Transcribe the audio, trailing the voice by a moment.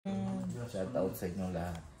Shout out sa inyo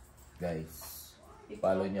lahat. Guys,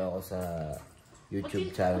 follow nyo ako sa YouTube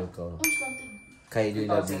channel ko.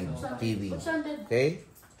 KULITAN TV. Okay?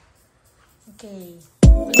 Okay.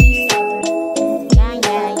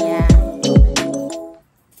 Yeah.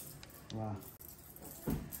 Wow.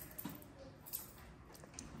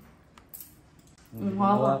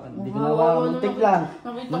 Hindi ginawa. Muntik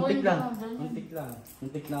lang.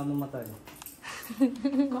 Muntik lang mamatay.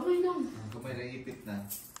 Okay lang. Kung may naipit na.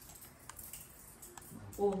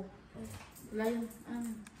 Oh. Live.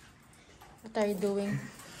 What are you doing?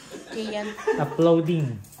 Kian.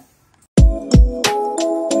 Uploading.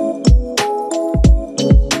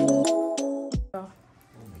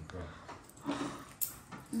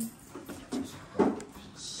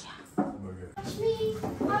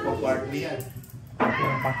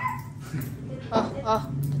 Oh,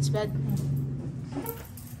 that's bad.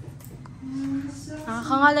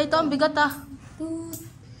 Nakakangalay ito, ang bigat ah.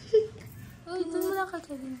 Uy, ito mo lang kay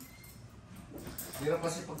Kevin. Hirap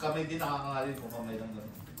kasi pag kamay din nakakangalay kung kamay lang lang.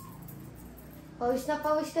 Pawis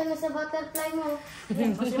ka na sa butterfly mo.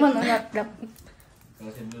 Kasi man, nangat-lap.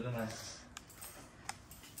 Kasi blue naman.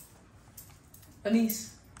 Anis.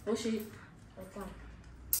 Oh shit.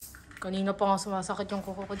 Kanina pa nga sumasakit yung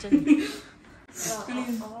kuko ko dyan.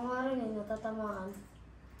 Ako nga rin eh, natatamaan.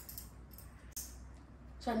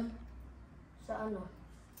 Saan? Sa ano?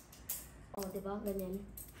 Oh, diba? Ganyan.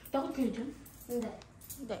 Takot kayo dyan? Hindi.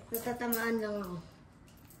 Natatamaan lang ako.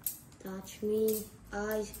 Touch me,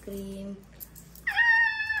 ice cream.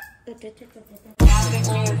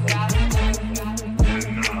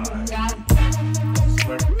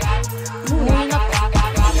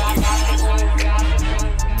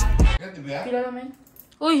 Kilala mo yun?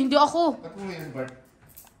 Uy, hindi ako. Ba't mo yun, Bart?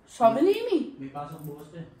 Sabi ni Amy. May pasok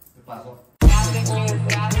bukas din. May pasok.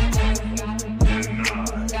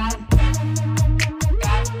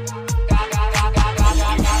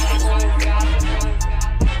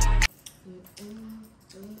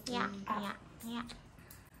 Yeah.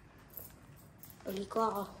 Uli ko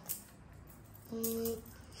ako.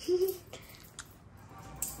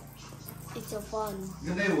 It's so fun.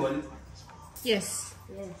 Ganda yung wall? Yes.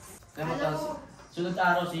 Sunod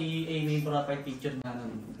araw si Amy profile picture na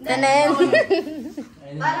nun. Tanen.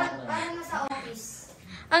 Parang nasa office.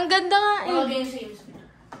 Ang ganda nga eh.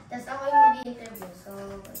 Tapos ako yung mag-i-interview. So,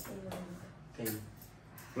 Okay.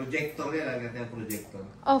 Projector yan, ang ganda yung projector.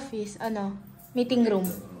 Office, ano? Meeting room.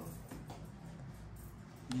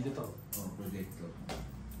 Dito to. Oh, projector.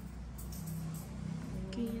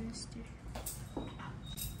 Okay, Esther.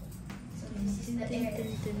 so this is the air.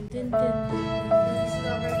 Dun. This is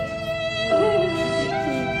over here.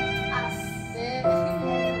 Us.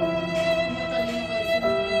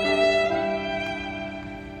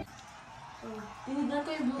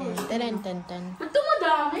 Ten. Ito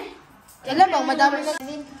madami. Kailan bang madami na?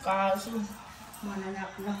 Kaso,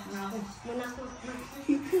 mananaknak na ako.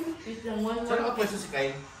 Wait lang, one Saan ka pwesto si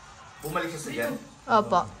Kyle? Bumalik siya sa dyan?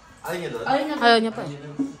 Opo. Ayaw niya doon? Ayaw niya pa.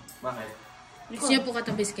 Bakit? Gusto niya po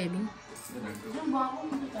katabi si Kevin? Diyan ba ako?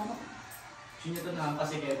 Gusto niya to nahampas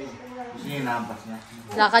si Kevin. Gusto niya yung nahampas niya.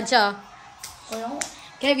 Lakad siya. Kaya ko.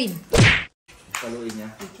 Kevin. Paluin niya.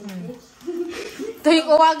 Tuwing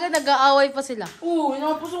uwaga, nag-aaway pa sila. Oo,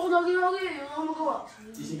 inapuso ko lagi. Wala akong magawa.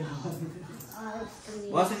 Sisigawan.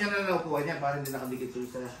 Bukasan niya na naupuan niya para hindi nakadikit yung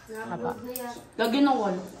isa. Apa. Lagi ng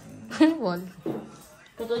wall. Wall.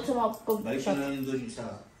 Katulad sa mga Balik ko na yun doon yung isa.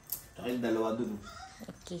 Tsaka yung dalawa doon.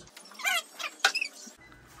 Okay.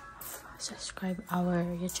 Subscribe our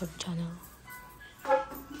YouTube channel.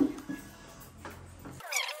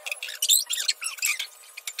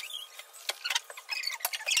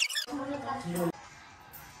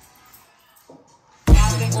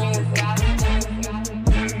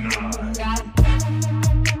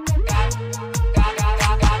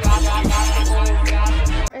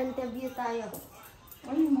 Interview tayo.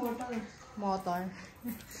 Ay, motor. Motor.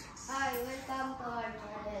 Hi, welcome to our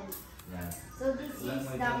channel. Yan. So this is the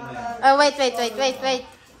motor. Wait.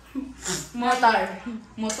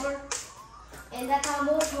 Motor. And the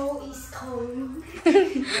Kamoto is cold.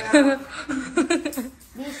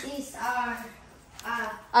 This is our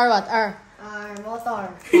What? our motor. Motor.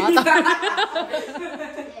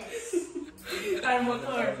 Yes. Car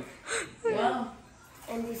motor. Wow.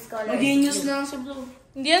 And this color. Mag-genius na lang sa blue.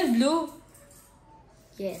 Hindi yan blue.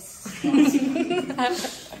 Yes.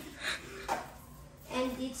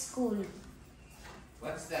 And it's cool.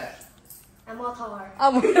 What's that? A motor.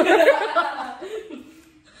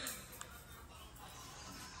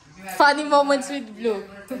 Funny moments with blue.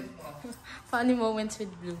 Funny moments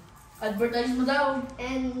with blue. Advertise mo daw.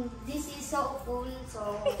 And this is so cool.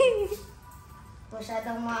 So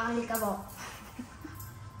Masyadong maalikabok.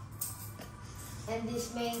 And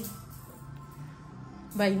this made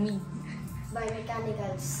By me. by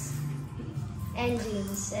mechanicals.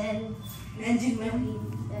 Engines and Engine man.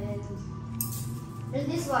 and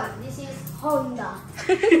this one, this is Honda.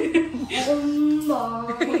 Honda.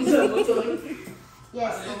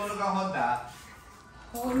 Yes. Honda.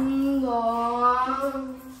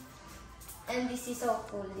 And this is so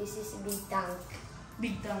cool. This is big tank.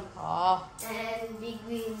 Big tank. Oh. And big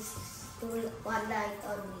wheels. One light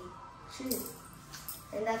only. Shit.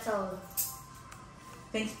 And that's all.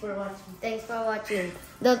 Thanks for watching. Thanks for watching.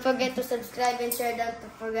 Don't forget to subscribe and share. Don't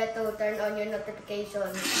forget to turn on your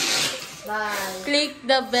notifications. Bye. Click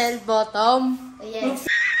the bell button. Yes.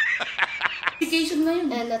 Notification na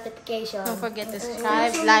yun. And notification. Don't forget to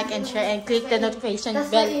subscribe, like, and share, and click the notification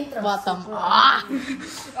That's bell the intro. button. Ah!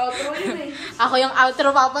 Outro yun eh. Ako yung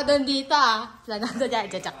outro papa doon dito ah. Planado dyan.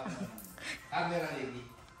 Camera lady.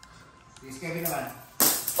 Please, Kevin naman.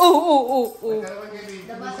 Oo.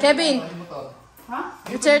 Kevin, Ha?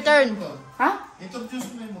 it's your turn. Ha?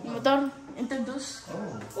 Introduce mo yung motor. Motor? Introduce?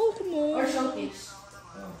 Oh. Oh, come on. Or showcase?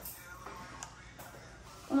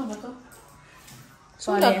 Ano ba to?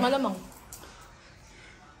 Sulat, malamang.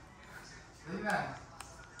 Dali na.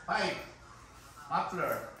 Pipe.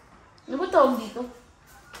 Muffler. Ano ba tawag dito?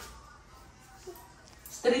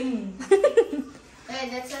 String. Okay,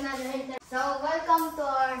 that's another interview. So, welcome to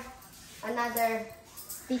our another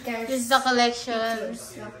stickers. This is the collection.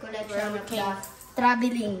 Collection of Okay. the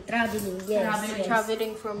traveling, yes. Traveling.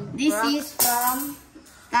 Traveling from This Iraq. is from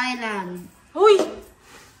Thailand. Uy!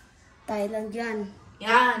 Thailand yan.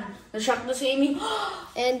 Yan. Na-shock na si Amy.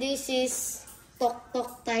 And this is Tok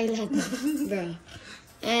Tok Thailand. Bro.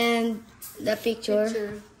 And the picture,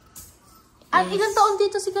 At ilang taon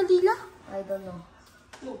dito si Galila? I don't know.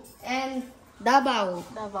 And Davao.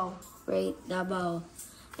 Davao. Wait, Davao.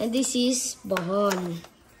 And this is Bohol.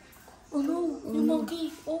 Oh no, yung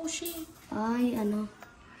monkey. Oh shit. Ay, ano.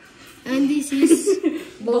 And this is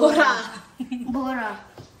Bora. Bora.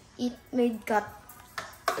 It made cut.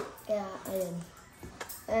 Kaya, ayun.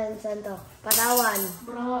 And saan to? Palawan.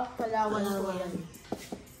 Bro, Palawan po yan.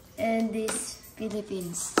 And this,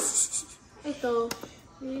 Philippines. Ito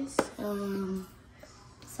is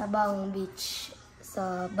Sabang Beach.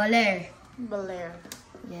 Sa Baler. Baler.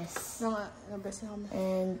 Yes. Nabes na kami.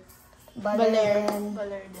 And Baler. Baler. And,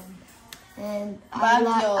 Baler din. and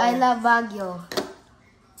Baguio. I love Baguio.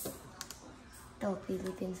 Ito,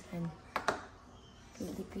 Philippines rin.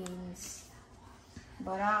 Philippines.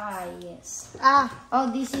 Boracay, yes. Ah, Oh,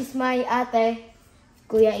 this is my ate,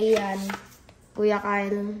 Kuya Ian, Kuya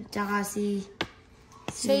Kyle, tsaka say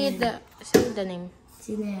the name.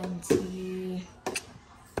 sino yan? Si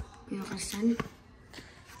Kuya Christian?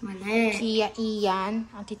 Mali. Kuya Ian,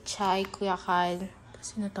 Ate Chay, Kuya Kyle.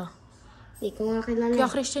 Sino to? Hindi ko nga kilala. Kuya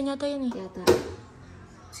Christian yata yun eh. Yata.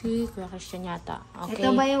 Si Kuya Christian yata. Okay.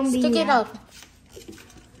 Ito ba yung Stick it binyag? out.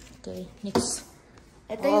 Okay, next.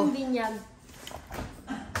 Ito yung binyag.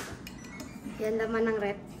 Yan laman ng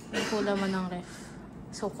rep. Ang kula man ng ref.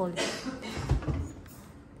 So cold.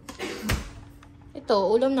 Ito,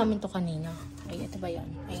 ulam namin to kanina. Ay, ito ba yan?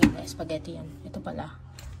 Ay, spaghetti yan. Ito pala.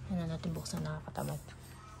 Yan na natin buksan, nakakatamad.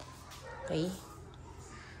 Okay.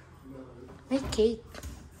 May cake.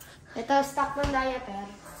 Ito, stock ng diaper.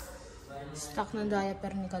 Stock ng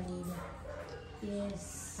diaper ni Kalina.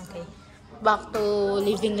 Yes. Okay. Back to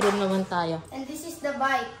living room naman tayo. And this is the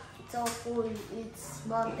bike. It's so cool. It's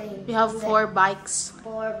mountain. We have 4 bikes.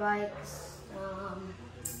 4 bikes.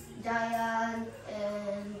 Giant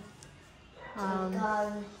and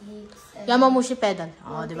Hits and Yamamushi pedal.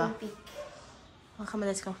 Oo, di ba? Mountain Peak. Okay, come on,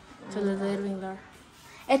 let's go. To the living room.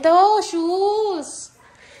 Ito, shoes!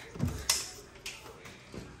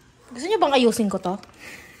 Gusto niyo bang ayusin ko to?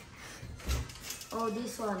 Oh,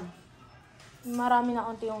 this one. Marami na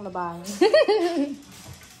konti yung labahin.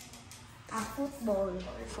 A football.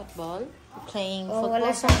 Football? Playing Oh, football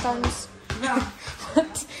wala sometimes.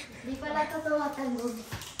 Di pala totoo talbog.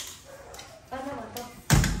 Paano ba to?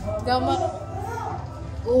 Gama.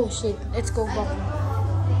 Oh shit, let's go back.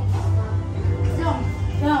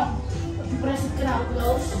 Now, press it now,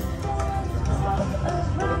 close.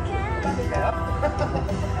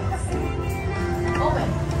 Open.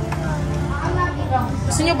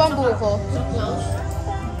 Gusto niyo bang buko? Close.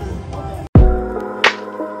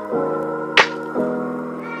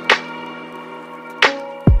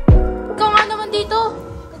 Ikaw nga naman dito.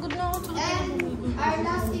 Pagod na ako. And our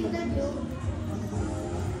last interview.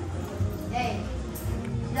 Hey,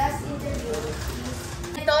 last interview is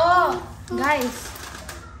Ito! guys.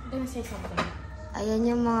 I'm gonna say something. Ayan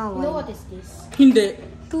yung mga You know wine. what is this? Hindi.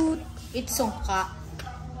 Toot. It's sungka.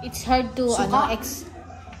 It's hard to Sungka?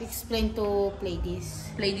 explain to play this.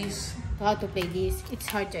 Play this. How to play this. It's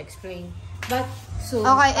hard to explain. But soon,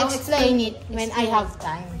 Okay, I'll explain explain. it when I have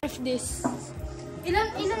time. This. Ilan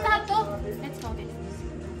lahat to? Let's count it.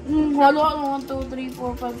 Halo, 1, 2, 3,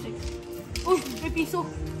 4, 5, 6. Uy, may piso.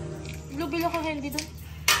 Bilo ko healthy doon.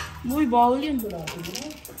 Uy, bawal yun.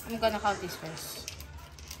 I'm gonna count this first.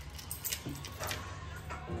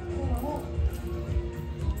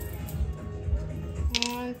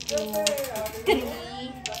 1, 2, 3,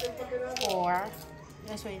 4.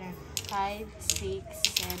 Let's wait na. 5, 6,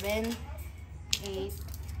 7, 8,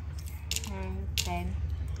 9, 10,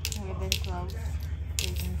 11, 12,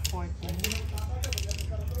 13, 14,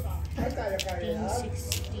 15,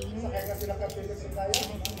 16, 17,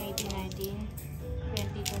 18, 19,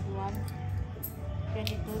 20, 21,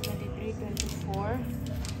 22, 23, 24,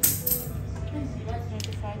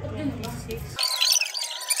 25, 26.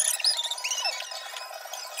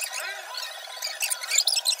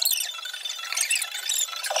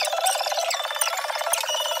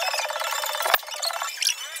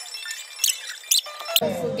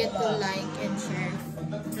 Don't forget to like and share.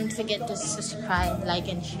 Don't forget to subscribe, like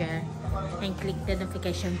and share, and click the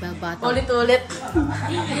notification bell button. Ulit-ulit.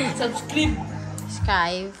 Subscribe.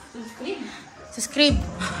 Subscribe. Subscribe.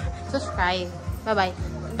 Subscribe. Bye-bye.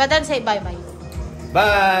 But then say bye-bye.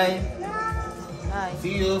 Bye! Bye.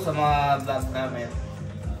 See you sa mga vlog namin.